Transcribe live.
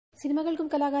സിനിമകൾക്കും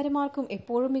കലാകാരന്മാർക്കും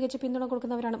എപ്പോഴും മികച്ച പിന്തുണ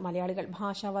കൊടുക്കുന്നവരാണ് മലയാളികൾ.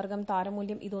 ഭാഷാവർഗം,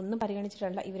 താരമൂല്യം ഇതൊന്നും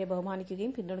പരിഗണിച്ചിട്ടല്ല ഇവരെ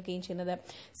ബഹുമാനിക്കുകയും പിന്തുണയ്ക്കുകയും ചെയ്യുന്നത്.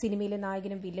 സിനിമയിലെ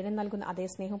നായകനും വില്ലനും നൽകുന്ന അതേ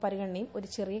സ്നേഹവും പരിഗണനയും ഒരു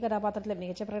ചെറിയ കഥാപാത്രത്തിൽ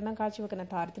മികച്ച പ്രകടനം കാഴ്ചവെക്കുന്ന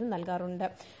താരത്തിന് നൽകാറുണ്ട്.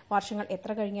 വർഷങ്ങൾ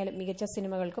എത്ര കഴിഞ്ഞാലും മികച്ച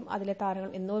സിനിമകൾക്കും അതിലെ താരങ്ങൾ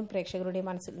എന്നും പ്രേക്ഷകരുടെ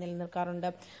മനസ്സിൽ നിലനിൽക്കാറുണ്ട്.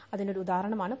 അതിനൊരു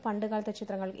ഉദാഹരണമാണ് പണ്ടുകാലത്തെ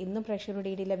ചിത്രങ്ങൾ ഇന്നും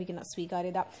പ്രേക്ഷകരുടെ ഇടയിൽ ലഭിക്കുന്ന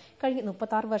സ്വീകാര്യത. കഴിഞ്ഞ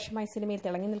 36 വർഷമായി സിനിമയിൽ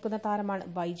തിളങ്ങി നിൽക്കുന്ന താരമാണ്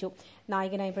ബൈജു.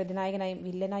 നായകനായും പ്രതിനായകനായും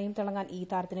വില്ലനായും തിളങ്ങാൻ ഈ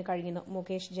താരത്തിന് കഴിയുന്നു.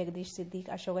 മുകേഷ്, ജഗദീഷ്, സിദ്ദീഖ്,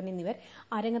 അശോകൻ എന്നിവർ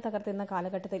അരങ്ങ് തകർത്തിരുന്ന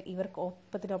കാലഘട്ടത്തിൽ ഇവർക്ക്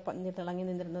ഒപ്പത്തിനൊപ്പം തിളങ്ങി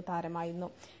നിന്നിരുന്ന താരമായിരുന്നു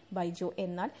ബൈജു.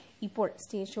 എന്നാൽ ഇപ്പോൾ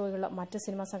സ്റ്റേജ് ഷോയുള്ള മറ്റ്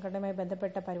സിനിമാ സംഘടനയുമായി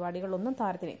ബന്ധപ്പെട്ട പരിപാടികളൊന്നും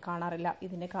താരത്തിനെ കാണാറില്ല.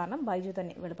 ഇതിന്റെ കാരണം ബൈജു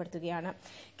തന്നെ വെളിപ്പെടുത്തുകയാണ്.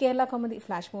 കേരള കോമഡി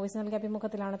ഫ്ലാഷ് മൂവീസ് നൽകിയ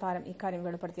അഭിമുഖത്തിലാണ് താരം ഇക്കാര്യം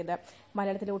വെളിപ്പെടുത്തിയത്.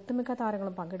 മലയാളത്തിലെ ഒട്ടുമിക്ക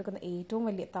താരങ്ങളും പങ്കെടുക്കുന്ന ഏറ്റവും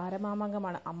വലിയ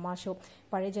താരമാമാങ്കമാണ് അമ്മ ഷോ.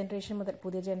 പഴയ ജനറേഷൻ മുതൽ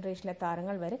പുതിയ ജനറേഷനിലെ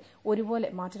താരങ്ങൾ വരെ ഒരുപോലെ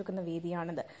മാറ്റെടുക്കുന്ന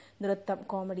വേദിയാണിത്. നൃത്തം,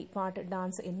 കോമഡി, പാട്ട്,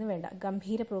 ഡാൻസ് എന്നുവേണ്ട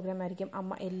ഗംഭീര പ്രോഗ്രാമായിരിക്കും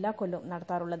അമ്മ എല്ലാ കൊല്ലവും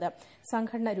നടത്താറുള്ളത്.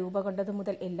 സംഘടന രൂപം കൊണ്ടതു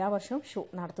മുതൽ എല്ലാ വർഷവും ഷോ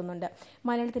നടത്തുന്നുണ്ട്.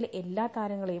 മലയാളത്തിലെ എല്ലാ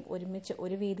താരങ്ങളെയും ഒരുമിച്ച്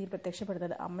ഒരു വേദിയിൽ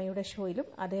പ്രത്യക്ഷപ്പെടുന്നത് അമ്മയുടെ ഷോയിലും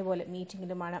അതേപോലെ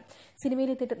മീറ്റിംഗിലുമാണ്.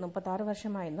 സിനിമയിലെത്തിയിട്ട് 36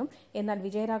 വർഷമായെന്നും എന്നാൽ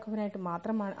വിജയരാഘവനായിട്ട്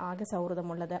മാത്രമാണ് ആകെ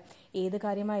സൗഹൃദമുള്ളത്. ഏത്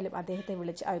കാര്യമായാലും അദ്ദേഹത്തെ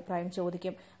വിളിച്ച് അഭിപ്രായം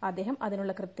ചോദിക്കും. അദ്ദേഹം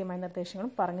അതിനുള്ള കൃത്യമായ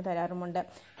നിർദ്ദേശങ്ങളും പറഞ്ഞു തരാറുമുണ്ട്.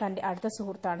 തന്റെ അടുത്ത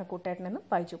സുഹൃത്താണ് കുട്ടേട്ടനെന്നും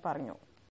ബൈജു പറഞ്ഞു.